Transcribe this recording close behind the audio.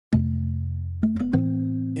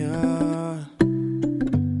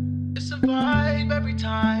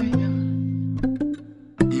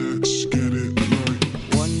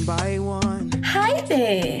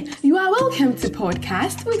to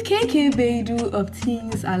Podcast with KK Bedu of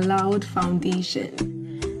Teens Aloud Foundation.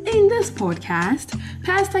 In this podcast,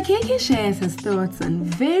 Pastor KK shares his thoughts on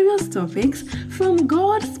various topics from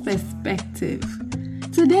God's perspective.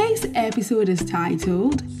 Today's episode is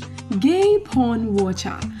titled, Gay Porn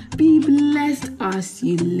Watcher. Be blessed as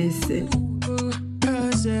you listen.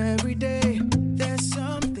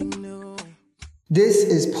 This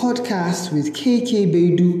is Podcast with KK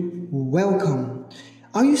Bedu. Welcome.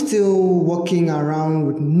 Are you still walking around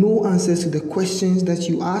with no answers to the questions that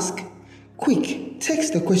you ask? Quick,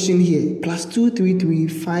 text the question here,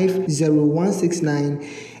 +233 50169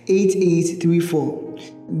 8834.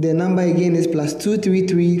 The number again is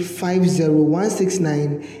 +233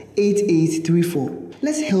 50169 8834.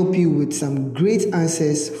 Let's help you with some great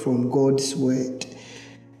answers from God's Word.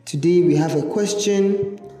 Today we have a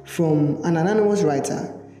question from an anonymous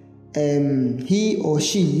writer. He or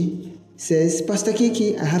she says, Pastor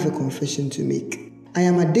KK, I have a confession to make. I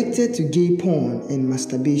am addicted to gay porn and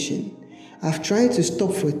masturbation. I've tried to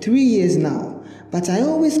stop for 3 years now, but I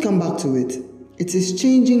always come back to it. It is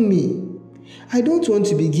changing me. I don't want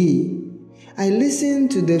to be gay. I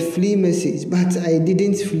listened to the flee message, but I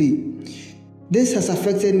didn't flee. This has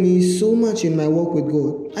affected me so much in my walk with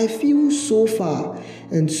God. I feel so far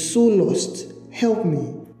and so lost. Help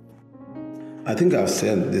me. I think I've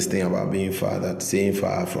said this thing about being far, that saying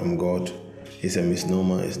far from God is a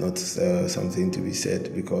misnomer. It's not something to be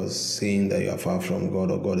said, because saying that you are far from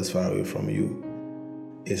God or God is far away from you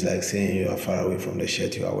is like saying you are far away from the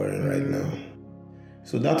shirt you are wearing right now.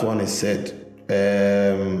 So that one is said.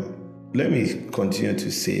 Let me continue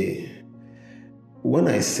to say, when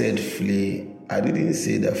I said flee, I didn't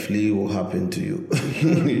say that flee will happen to you.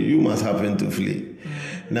 You must happen to flee.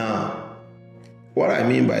 Now, what I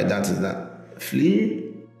mean by that is that flee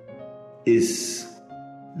is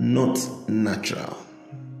not natural.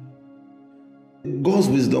 God's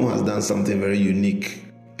wisdom has done something very unique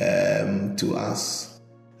to us,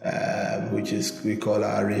 which is we call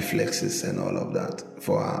our reflexes and all of that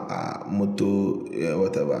for our motor,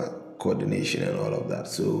 coordination and all of that.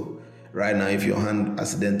 So right now, if your hand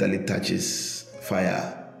accidentally touches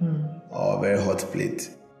fire or a very hot plate,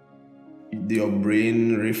 your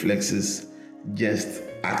brain reflexes just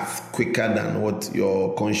act quicker than what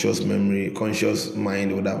your conscious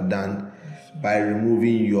mind would have done by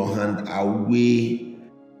removing your hand away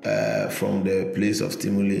from the place of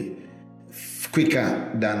stimuli,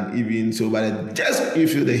 quicker than even so. But just you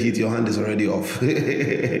feel the heat, your hand is already off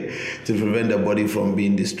to prevent the body from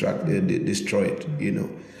being destroyed.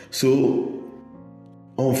 So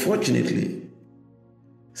unfortunately,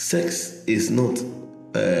 sex is not,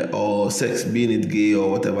 or sex, being it gay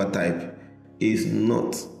or whatever type, is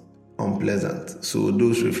not unpleasant. So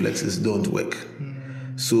those reflexes don't work.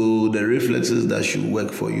 So the reflexes that should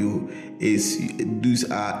work for you those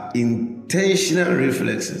are intentional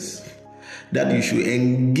reflexes that you should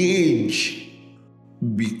engage,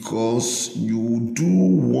 because you do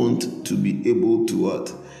want to be able to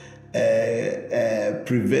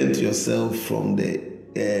prevent yourself from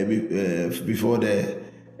before the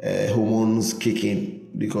hormones kick in.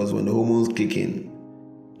 Because when the hormones kick in,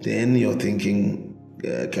 then your thinking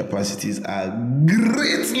capacities are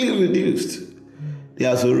greatly reduced. They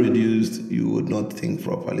are so reduced, you would not think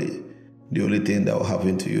properly. The only thing that will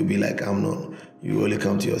happen to you will be like Amnon. You only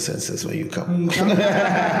come to your senses when you come.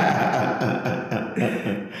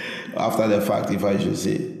 After the fact, if I should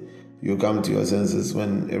say, you come to your senses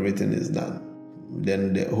when everything is done.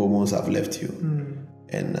 Then the hormones have left you,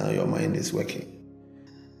 and now your mind is working.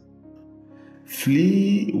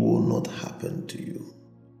 Flee will not happen to you.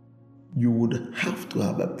 You would have to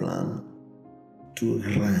have a plan to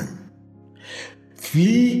run.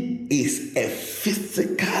 Flee is a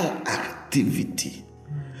physical activity.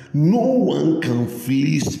 No one can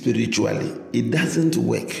flee spiritually. It doesn't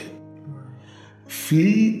work.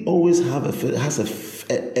 Flee always has a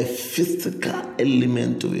physical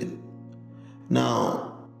element to it.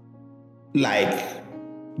 Now, like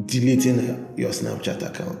deleting your Snapchat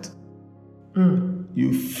account.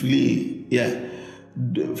 You flee,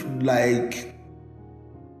 like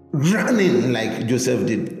running, like Joseph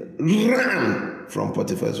did. Run from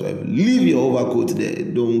Potiphar's wife. Leave your overcoat there.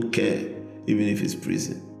 Don't care, even if it's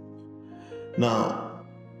prison. Now,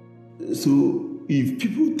 so if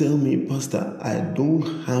people tell me, Pastor, I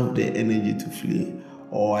don't have the energy to flee,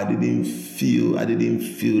 or I didn't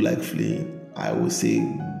feel like fleeing, I will say,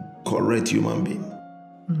 correct human being,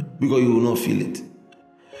 because you will not feel it.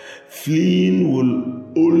 Fleeing will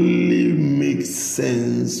only make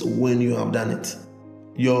sense when you have done it.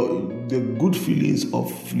 The good feelings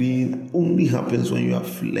of fleeing only happens when you have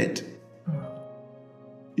fled.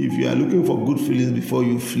 If you are looking for good feelings before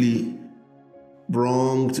you flee,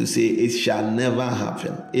 wrong to say it shall never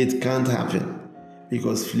happen. It can't happen,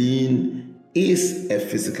 because fleeing is a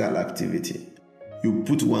physical activity. You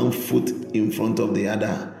put one foot in front of the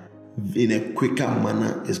other in a quicker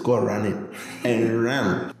manner. It's called running. And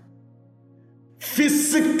run.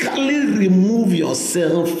 Physically remove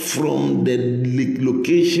yourself from the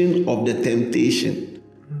location of the temptation.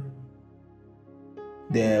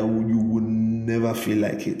 There you would never feel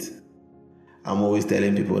like it. I'm always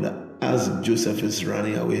telling people that as Joseph is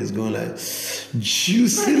running away, he's going like,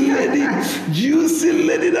 juicy lady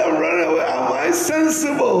that run away. Am I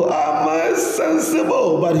sensible?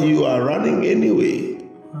 But you are running anyway.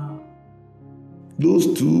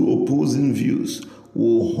 Those two opposing views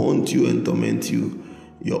will haunt you and torment you.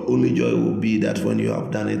 Your only joy will be that when you have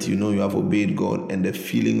done it, you know you have obeyed God, and the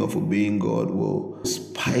feeling of obeying God will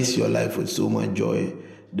spice your life with so much joy.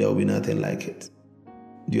 There will be nothing like it.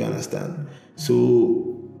 Do you understand? So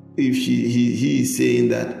if he is saying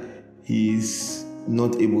that he is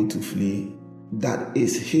not able to flee, that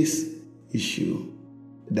is his issue,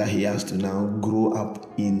 that he has to now grow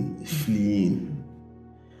up in fleeing.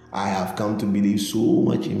 I have come to believe so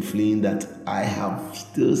much in fleeing that I have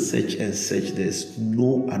still searched and searched. There's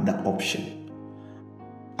no other option.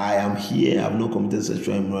 I am here, I have not committed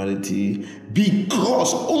sexual immorality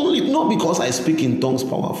not because I speak in tongues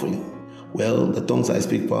powerfully. Well, the tongues I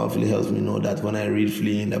speak powerfully helps me know that when I read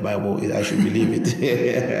fleeing in the Bible, I should believe it.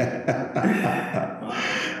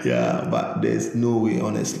 Yeah, but there's no way,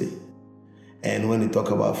 honestly. And when they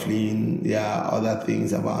talk about fleeing, there are other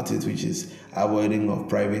things about it, which is avoiding of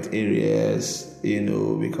private areas,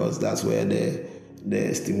 because that's where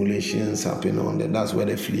the stimulations happen on them. That's where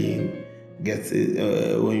the fleeing gets it.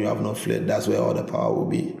 When you have not fled, that's where all the power will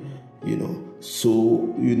be,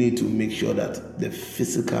 So you need to make sure that the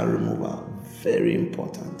physical removal, very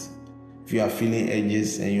important. If you are feeling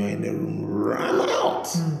edges and you're in the room, run out.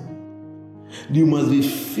 You must be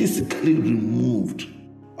physically removed.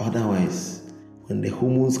 Otherwise, when the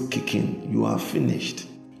hormones kick in, you are finished.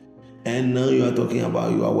 And now you are talking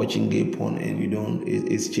about you are watching gay porn and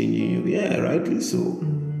it's changing you. Yeah, rightly so.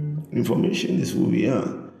 Information is who we are.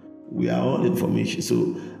 We are all information.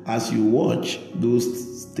 So as you watch,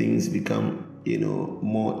 those things become,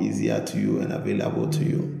 more easier to you and available to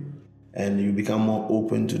you. And you become more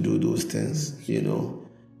open to do those things,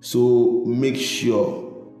 So make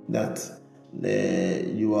sure that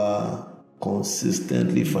you are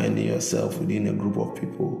consistently finding yourself within a group of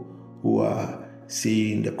people who are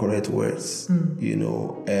saying the correct words,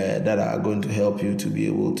 that are going to help you to be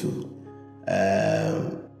able to,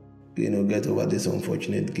 get over this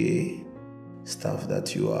unfortunate gay stuff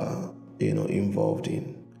that you are, involved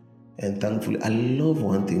in. And thankfully, I love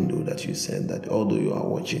one thing though that you said, that although you are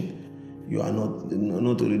watching, you are not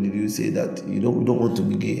only did you say that you don't want to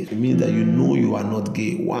be gay, it means that you are not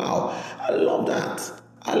gay. Wow, I love that.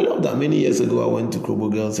 Many years ago, I went to Krobo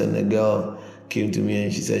Girls and a girl came to me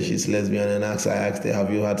and she said she's lesbian, and I asked her,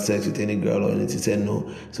 have you had sex with any girl or anything? She said no.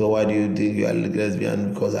 So why do you think you are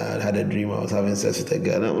lesbian? Because I had a dream I was having sex with a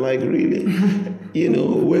girl. And I'm like, really?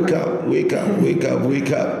 Wake up,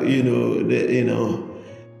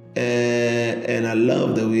 and I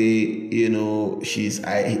love the way,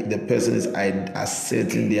 the person is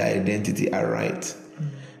asserting their identity outright.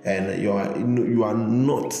 And you are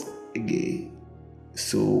not gay.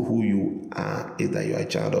 So who you are is that you are a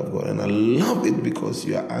child of God. And I love it because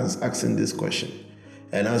you are asking this question.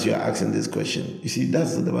 And as you are asking this question, you see,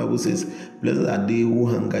 that's what the Bible says. Blessed are they who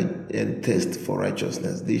hunger and thirst for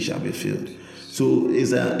righteousness. They shall be filled. So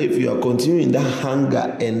if you are continuing that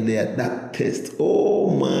hunger and that thirst, oh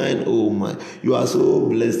my, you are so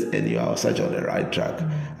blessed and you are such on the right track.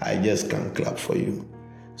 I just can't clap for you.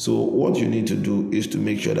 So what you need to do is to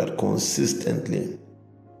make sure that consistently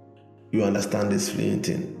you understand this fleeing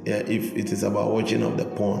thing. Yeah, if it is about watching of the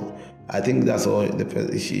porn, I think that's all the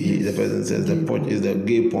person says. The porn is the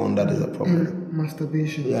gay porn that is a problem.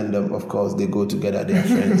 Masturbation. And of course, they go together. They are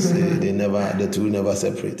friends. The two never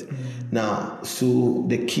separate. Now, so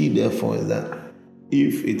the key therefore is that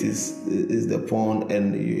if it is the porn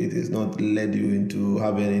and it is not led you into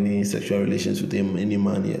having any sexual relations with any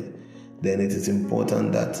man yet, then it is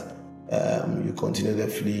important that you continue the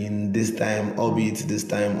fleeing, this time, albeit this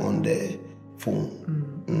time on the phone.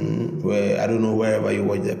 Where I don't know, wherever you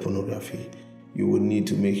watch the pornography, you would need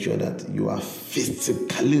to make sure that you are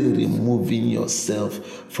physically removing yourself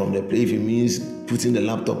from the place. If it means putting the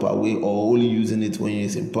laptop away or only using it when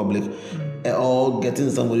you're in public, or getting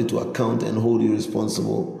somebody to account and hold you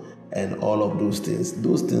responsible, and all of those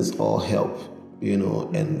things all help,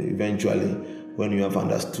 and eventually when you have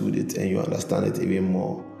understood it and you understand it even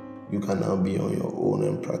more, you can now be on your own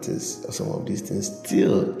and practice some of these things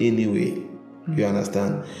still anyway. You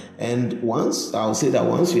understand? And I'll say that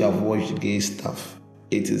once you have watched gay stuff,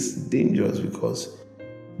 it is dangerous because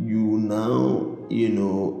you now,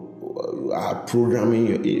 are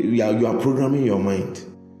programming you are programming your mind.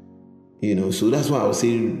 So that's why I would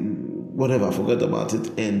say, whatever, forget about it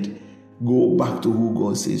and go back to who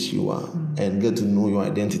God says you are and get to know your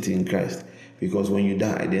identity in Christ. Because when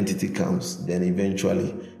that identity comes, then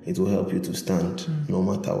eventually it will help you to stand no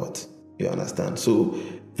matter what. You understand? So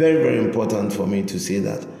very, very important for me to say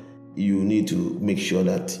that you need to make sure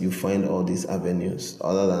that you find all these avenues.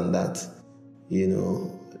 Other than that,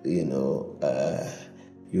 you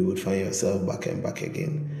would find yourself back and back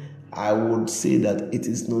again. I would say that it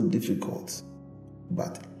is not difficult,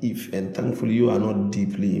 but and thankfully you are not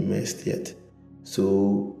deeply immersed yet.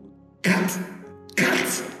 So cut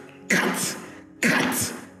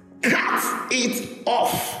it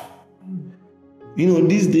off.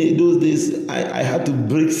 Those days I had to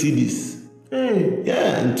break CDs.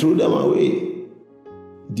 And throw them away.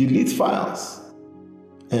 Delete files.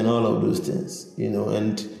 And all of those things.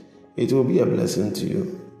 And it will be a blessing to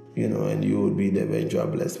you. And you will be the eventual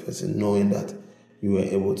blessed person, knowing that you were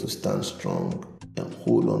able to stand strong and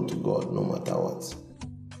hold on to God no matter what.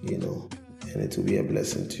 And it will be a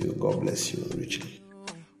blessing to you. God bless you richly.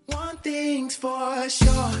 One thing's for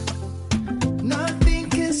sure. Nothing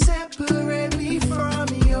can separate me from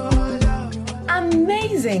your love.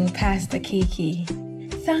 Amazing, Pastor KK.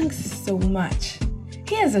 Thanks so much.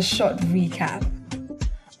 Here's a short recap.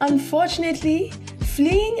 Unfortunately,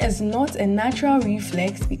 fleeing is not a natural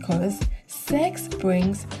reflex because sex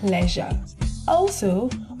brings pleasure. Also,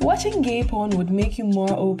 watching gay porn would make you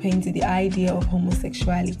more open to the idea of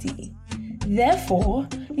homosexuality. Therefore,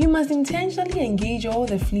 you must intentionally engage all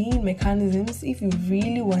the fleeing mechanisms if you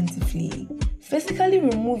really want to flee. Physically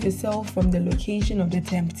remove yourself from the location of the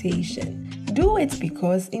temptation. Do it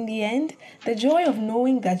because, in the end, the joy of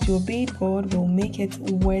knowing that you obeyed God will make it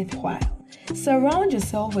worthwhile. Surround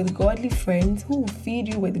yourself with godly friends who will feed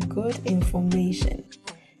you with good information.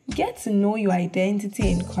 Get to know your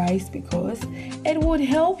identity in Christ because it would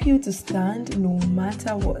help you to stand no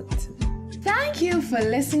matter what. Thank you for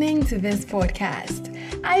listening to this podcast.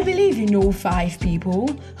 I believe you know 5 people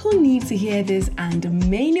who need to hear this and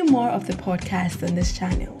many more of the podcasts on this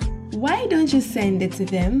channel. Why don't you send it to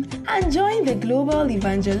them and join the global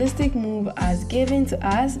evangelistic move as given to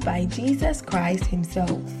us by Jesus Christ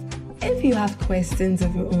Himself? If you have questions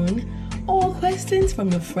of your own or questions from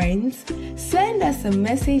your friends, send us a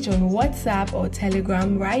message on WhatsApp or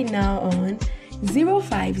Telegram right now on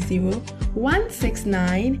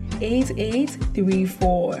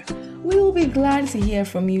 050-169-8834. We will be glad to hear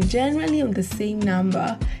from you generally on the same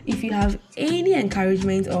number if you have any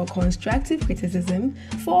encouragement or constructive criticism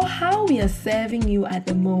for how we are serving you at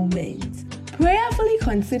the moment. Prayerfully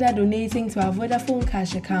consider donating to our Vodafone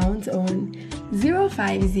Cash account on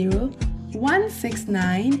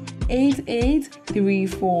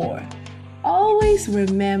 050-169-8834. Always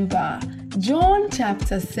remember John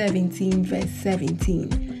chapter 17 verse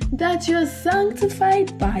 17 that you're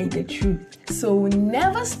sanctified by the truth. So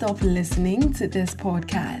never stop listening to this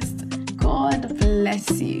podcast. God bless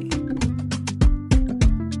you.